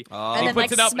the sea. And He then,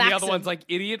 puts it up, and the smacks other them. one's like,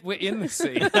 idiot, we're in the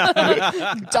sea.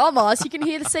 Dumbass, you can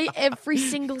hear the sea every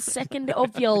single second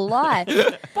of your life.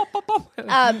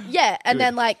 Yeah, and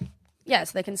then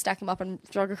so they can stack them up and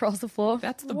jog across the floor.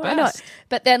 That's the Why best. not?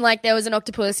 But then there was an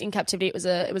octopus in captivity. It was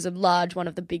a large one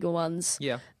of the bigger ones.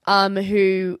 Yeah.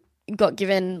 Who got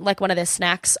given one of their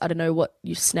snacks. I don't know what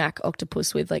you snack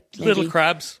octopus with, Little maybe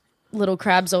crabs. little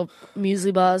crabs or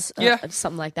muesli bars, Yeah.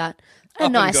 something like that. Up A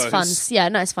and nice goes.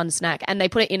 fun snack, and they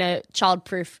put it in a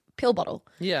childproof pill bottle.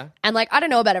 Yeah. And I don't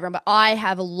know about everyone, but I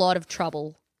have a lot of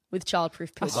trouble with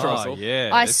childproof pill bottles. Oh, yeah.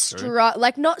 I that's true.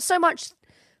 struggle, not so much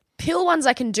pill ones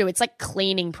I can do. It's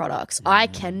cleaning products. I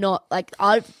cannot,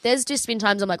 there's just been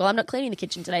times I'm like, well, I'm not cleaning the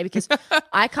kitchen today because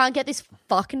I can't get this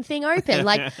fucking thing open.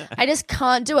 I just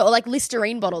can't do it. Or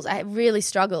Listerine bottles. I really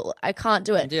struggle. I can't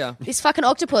do it. Yeah. This fucking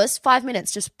octopus, 5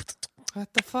 minutes, just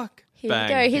What the fuck? here Bang,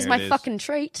 you go. Here's here my it is. fucking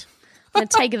treat. I'm going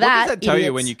to take that. What does that tell you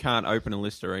idiots. when you can't open a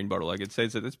Listerine bottle? It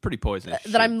says that it's pretty poisonous.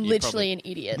 That I'm shit. You literally probably- an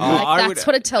idiot. Oh, I That's would-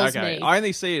 what it tells okay. me. I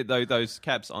only see it though those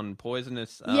caps on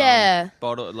poisonous. Yeah.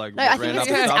 Bottle No, I think it's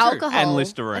because it's alcohol. and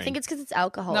Listerine. I think it's because it's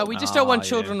alcohol. No, we just don't want yeah.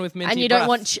 children with minty and you don't breath.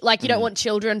 want you don't want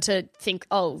children to think,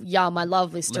 oh, yum, I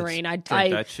love Listerine. Let's I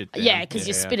drink that shit down. yeah, because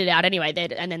you Yeah. spit it out anyway.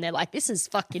 And then they're like, this is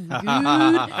fucking good.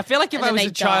 I feel like if And I then was they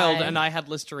a child die. and I had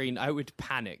Listerine, I would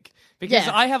panic. Because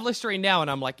Yeah. I have Listerine now and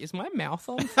I'm like, is my mouth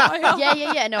on fire?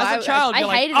 yeah. No, As a child, I you're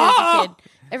like, hated it "Ah!" as a kid.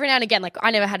 Every now and again,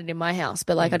 I never had it in my house,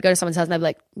 but I'd go to someone's house and they'd be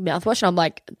like, mouthwash, and I'm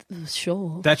like,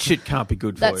 sure. That shit can't be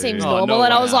good for That you. seems Oh, normal. no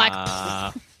And I way. was like,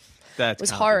 That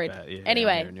was horrid.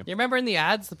 Anyway. I'm hearing you. You remember in the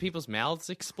ads, the people's mouths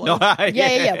explode? No,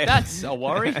 yeah. That's a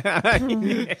worry.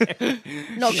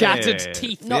 Not Shattered good.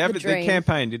 teeth. Not Yeah, the but dream. the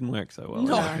campaign didn't work so well.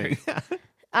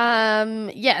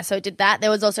 Yeah, so it did that. There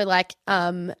was also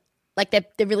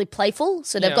they're really playful,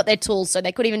 so they've Yeah. got their tools, so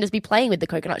they could even just be playing with the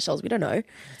coconut shells. We don't know.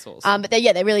 That's awesome. But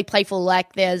they're really playful.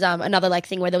 There's another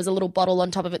thing where there was a little bottle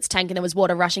on top of its tank and there was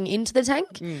water rushing into the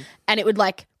tank, and it would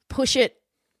push it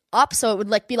up, so it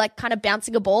would be kind of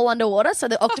bouncing a ball underwater. So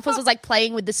the octopus was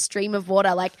playing with the stream of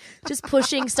water, just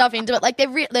pushing stuff into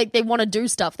it. They want to do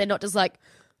stuff. They're not just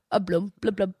a blum,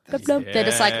 blub, blub, blub, blub. They're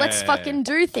just let's Yeah. fucking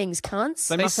do things, cunts.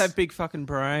 They must have big fucking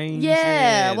brains.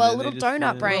 Yeah, well, they're little just,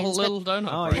 donut brains. Little donut.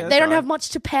 Oh, brain. yeah, They that's don't right. have much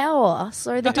to power,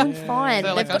 so they're doing fine.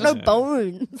 They're They've like, got I no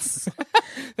bones.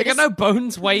 They got no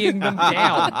bones weighing them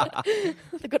down.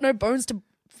 They've got no bones to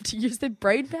to use their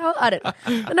brain power. I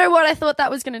don't know what I thought that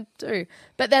was going to do.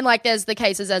 But then, like, there's the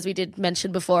cases, as we did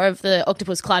mention before, of the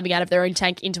octopus climbing out of their own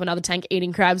tank into another tank,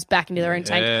 eating crabs back into their own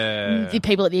tank. The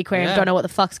people at the aquarium don't know what the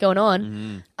fuck's going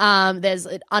on. There's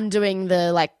undoing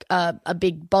the, like, a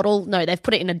big bottle. No, they've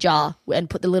put it in a jar and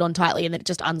put the lid on tightly, and then it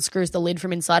just unscrews the lid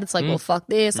from inside. It's like, well, fuck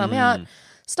this, I'm out.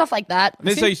 Stuff like that.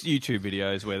 There's those YouTube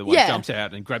videos where the one jumps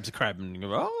out and grabs a crab and you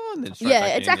go, and then straight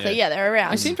back exactly. in. Yeah, they're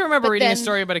around. I seem to remember reading a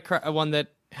story about one that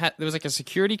had, there was like a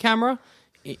security camera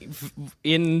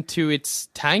into its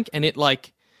tank, and it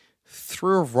like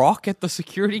threw a rock at the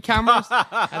security cameras and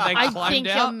then I climbed think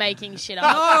out. you're making shit up.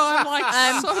 No, I'm like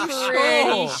I'm so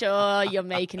pretty sure. sure you're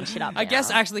making shit up. I guess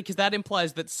now. actually because that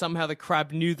implies that somehow the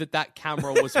crab knew that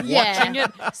camera was watching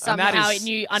it. Somehow and that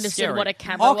is understood scary. what a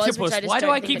camera was. Octopus. Which I just Why do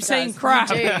don't I think keep it saying does. crab?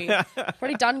 You do. I've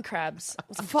already done crabs. It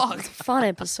was a fun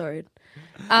episode.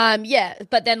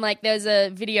 But then like there's a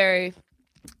video.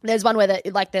 There's one where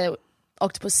the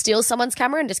octopus steals someone's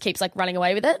camera and just keeps like running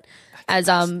away with it, as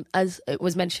it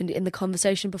was mentioned in the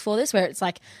conversation before this, where it's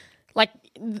like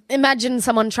imagine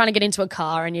someone trying to get into a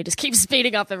car and you just keep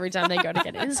speeding up every time they go to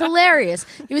get in. It's hilarious.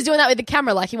 He was doing that with the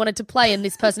camera, like he wanted to play and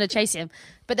this person to chase him.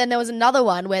 But then there was another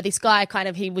one where this guy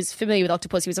he was familiar with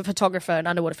octopus. He was a photographer, an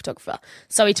underwater photographer.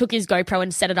 So he took his GoPro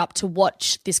and set it up to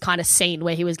watch this kind of scene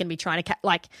where he was going to be trying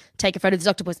to take a photo of this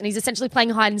octopus, and he's essentially playing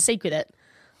hide and seek with it.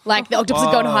 Like the octopus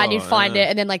would go and hide and you'd find it,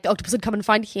 and then like the octopus would come and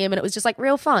find him, and it was just like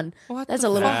real fun. There's a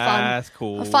little That's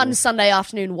cool. a fun Sunday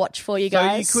afternoon watch for you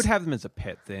guys. So you could have them as a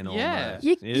pet then. Yeah. almost.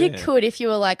 You could if you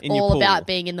were like In your all pool. about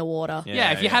being in the water.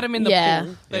 Yeah, if you had him in the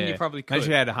pool, then you probably could.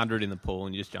 Imagine you had 100 in the pool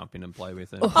and you just jump in and play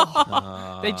with it.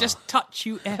 They just touch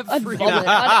you I'd every vomit.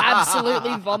 I'd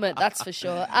absolutely vomit. That's for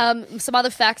sure. Some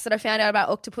other facts that I found out about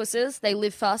octopuses: they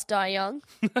live fast, die young.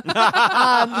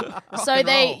 So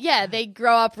they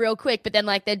grow up real quick, but then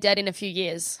like they're dead in a few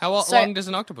years. How long does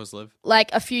an octopus live? Like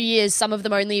a few years. Some of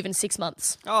them only even 6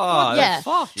 months. Oh, Yeah.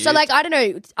 that's So like I don't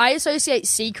know. I associate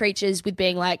sea creatures with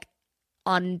being like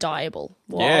undieable.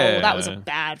 Whoa, Yeah. that was a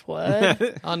bad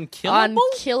word. Unkillable?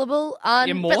 Unkillable.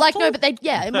 Immortal? But like no, but they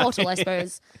immortal I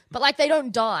suppose. But like they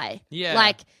don't die. Yeah.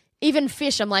 Like even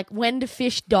fish, I'm like, when do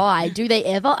fish die? Do they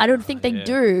ever? I don't think they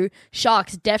do.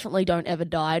 Sharks definitely don't ever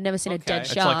die. I've never seen a dead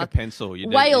It's shark. like a pencil.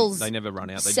 Whales, they never run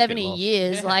out. They just get 70 lost.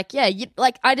 years. Like,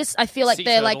 I feel like Sea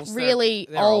they're like turtles, really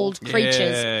they're old old.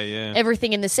 creatures. Yeah.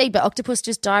 Everything in the sea, but octopus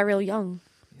just die real young.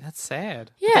 That's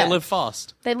sad. Yeah. They live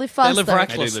fast. They live fast. They live though.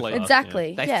 recklessly. fast,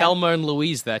 Exactly. They yeah. Thelma and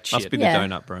Louise that shit. Must be Yeah. the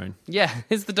donut brain. Yeah,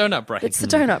 it's the donut brain. It's the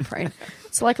donut brain.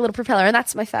 It's like a little propeller, and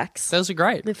that's my facts. Those are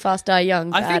great. Live fast, die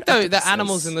young. I think bad though the octopuses.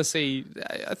 animals in the sea,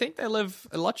 I think they live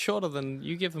a lot shorter than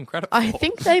you give them credit for. I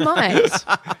think they might.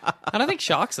 And I think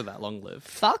sharks are that long lived.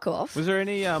 Fuck off. Was there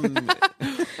any?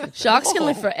 Sharks can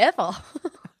live forever.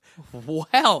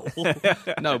 Well,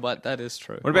 no, but that is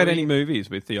true. What about any movies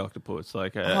with the octopus?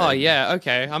 Like, Oh yeah,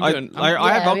 okay. I I have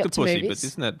Yeah, we got two Octopussy, but movies.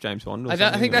 isn't that James Bond? Or I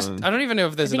think that's. something? I don't even know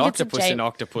if there's I an think it's a octopus in James-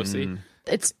 Octopussy,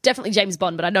 It's definitely James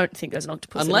Bond, but I don't think there's an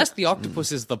octopus. unless in it. the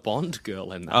octopus is the Bond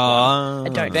girl in that. Ah. I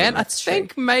don't. Then I that's true.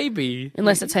 think maybe.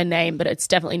 Unless it's her name, but it's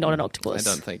definitely not an I octopus.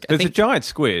 don't think. I There's a think giant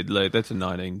squid. Like, that's a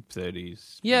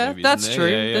 1930s. yeah, movie, that's isn't true.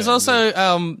 there? Yeah, There's yeah.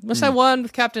 also what's that one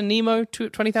with Captain Nemo?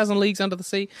 20,000 Leagues Under the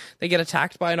Sea. They get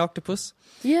attacked by an octopus.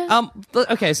 Yeah.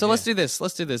 Okay, so let's do this.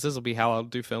 This will be how I'll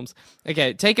do films.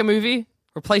 Okay, take a movie,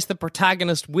 replace the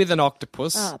protagonist with an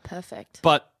octopus, Ah, perfect.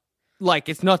 but like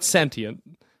it's not sentient.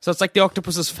 So it's like the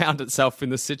octopus has found itself in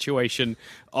the situation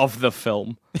of the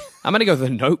film. I'm gonna go The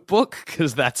Notebook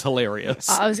because that's hilarious.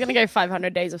 I was going to go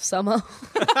 500 Days of Summer.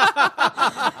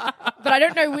 But I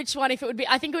don't know which one, if it would be.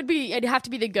 I think it'd have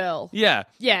to be the girl. yeah,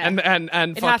 Yeah. and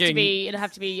It'd fucking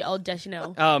have to be old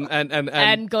Deschanel.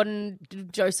 and Gordon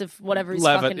Joseph, whatever his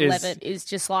Levitt fucking is- Levitt is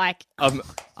just like,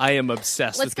 I am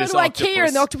obsessed let's with go this to octopus. IKEA,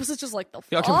 and the octopus is just like,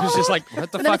 the octopus is just like,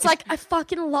 what the and then fuck it's is- like, I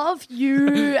fucking love you,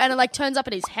 and it like turns up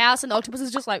at his house, and the octopus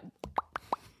is just like,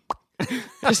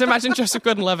 Just imagine Joseph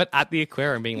Gordon-Levitt at the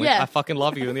aquarium being like, Yeah. I fucking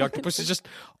love you. And the octopus is just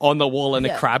on the wall and a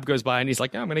Yeah. crab goes by and he's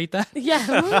like, yeah, I'm going to eat that.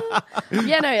 yeah,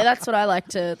 yeah, no, that's what I like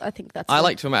to. I think that's. I it.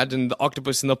 like to imagine the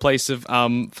octopus in the place of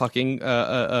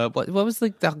what was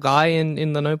the guy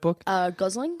in The Notebook?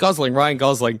 Gosling. Ryan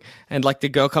Gosling. And like the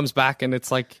girl comes back and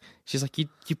it's like, she's like, you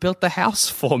built the house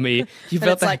for me. You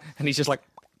built it's like- and he's just like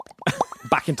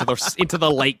back into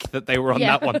the lake that they were on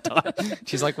Yeah. that one time.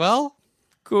 She's like, well,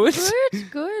 good.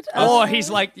 Good. Or she's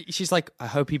like, I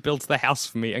hope he builds the house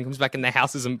for me, and comes back and the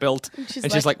house isn't built. And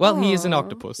she's like, well, he is an "Aw."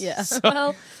 octopus. Yeah. So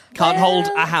Well, can't hold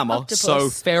a hammer, octopus. so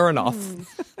fair enough.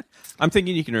 I'm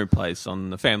thinking you can replace on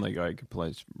the Family Guy. You could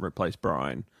replace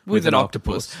Brian with an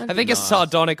octopus. I think a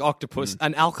sardonic octopus,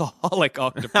 an alcoholic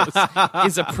octopus,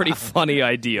 is a pretty funny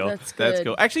idea. That's good. That's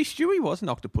cool. Actually, Stewie was an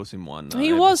octopus in one.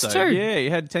 He was episode. too. Yeah, he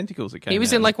had tentacles that came He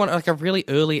was out. in like a really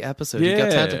early episode. He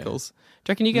got Yeah. tentacles. Do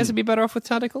you reckon you guys would be better off with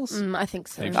tentacles? I think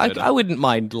so. I wouldn't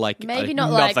mind like Maybe not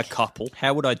another like- couple.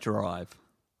 How would I drive?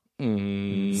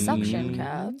 Suction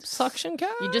cabs. Suction cap?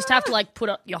 You just have to like put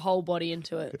your whole body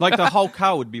into it. Like the whole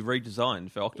car would be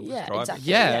redesigned for octopus Yeah, driving. exactly.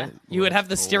 Yeah. You would have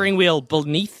the steering wheel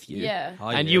beneath you. Yeah. Oh,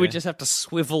 And yeah. you would just have to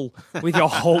swivel with your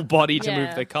whole body to Yeah.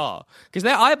 move the car. Because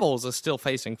their eyeballs are still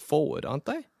facing forward, aren't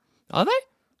they? Are they?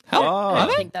 Hell, I are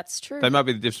they? think that's true. They might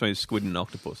be the difference between a squid and an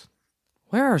octopus.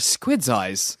 Where are squid's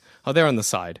eyes? Oh, they're on the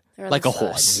side. They're on like the a side,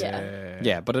 horse. Yeah.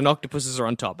 Yeah, but an octopus's are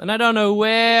on top. And I don't know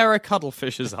where a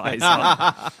cuttlefish's eyes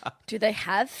are. Do they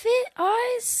have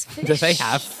eyes? Fish? Do they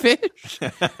have fish?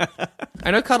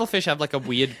 I know cuttlefish have like a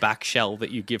weird back shell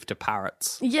that you give to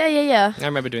parrots. Yeah. I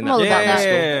remember doing I'm all that. about that.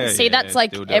 Yeah, See, that's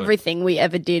like still do it. everything we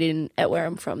ever did at where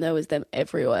I'm from. There was them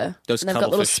everywhere. Those and they've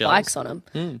got little cuttlefish spikes shells. on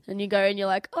them. And you go and you're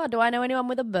like, oh, do I know anyone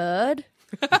with a bird?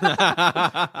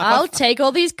 I'll take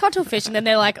all these cuttlefish. And then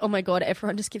they're like, oh my God,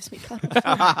 everyone just gives me cuttlefish.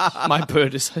 My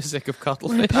bird is so sick of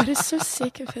cuttlefish. Bird is so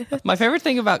sick of it. My favorite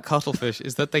thing about cuttlefish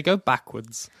is that they go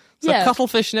backwards. So Yeah.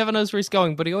 cuttlefish never knows where he's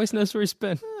going, but he always knows where he's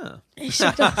been. He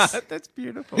sure does. That's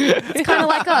beautiful. It's kind of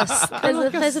like us.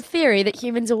 There's a theory that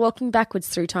humans are walking backwards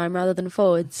through time rather than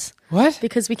forwards. What?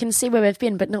 Because we can see where we've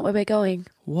been, but not where we're going.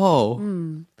 Whoa.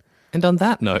 And on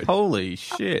that note, Holy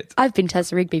shit. I've been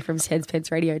Tessa Rigby from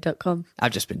SansPantsRadio.com.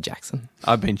 I've just been Jackson.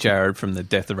 I've been Jared from the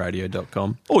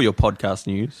deathofradio.com. All your podcast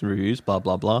news, reviews, blah,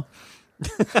 blah, blah.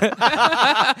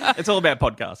 It's all about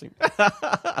podcasting.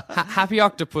 Happy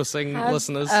octopusing,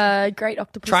 listeners. Great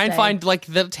octopus Try and day. find like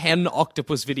the 10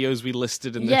 octopus videos we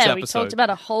listed in this Yeah, we episode. talked about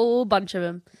a whole bunch of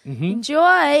them.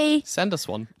 Enjoy. Send us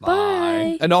one.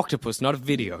 Bye. An octopus, not a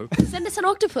video. Send us an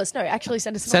octopus. No, actually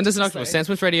send us an Send us octopus. an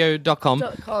octopus. SansmanRadio.com.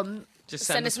 .com. Just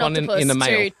Send send us us an one octopus in the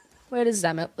mail. to... Where does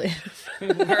Zamet live?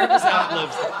 Wherever Sam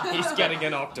lives, he's getting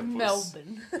an octopus.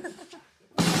 Melbourne.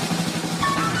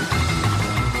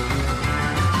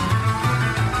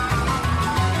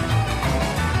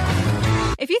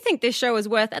 If you think this show is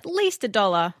worth at least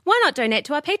 $1, why not donate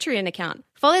to our Patreon account?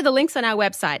 Follow the links on our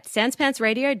website,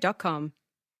 sanspantsradio.com.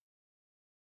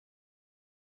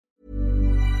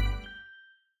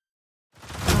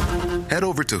 Head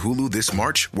over to Hulu this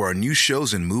March, where our new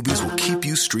shows and movies will keep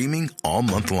you streaming all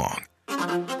month long.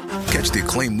 Catch the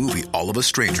acclaimed movie All of Us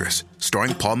Strangers,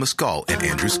 starring Paul Mescal and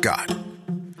Andrew Scott.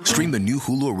 Stream the new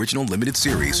Hulu original limited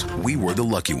series We Were the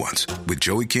Lucky Ones with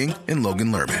Joey King and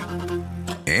Logan Lerman.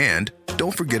 And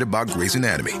don't forget about Grey's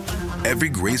Anatomy. Every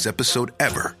Grey's episode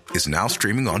ever is now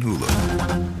streaming on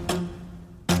Hulu.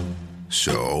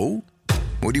 So,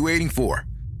 what are you waiting for?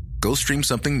 Go stream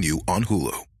something new on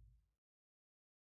Hulu.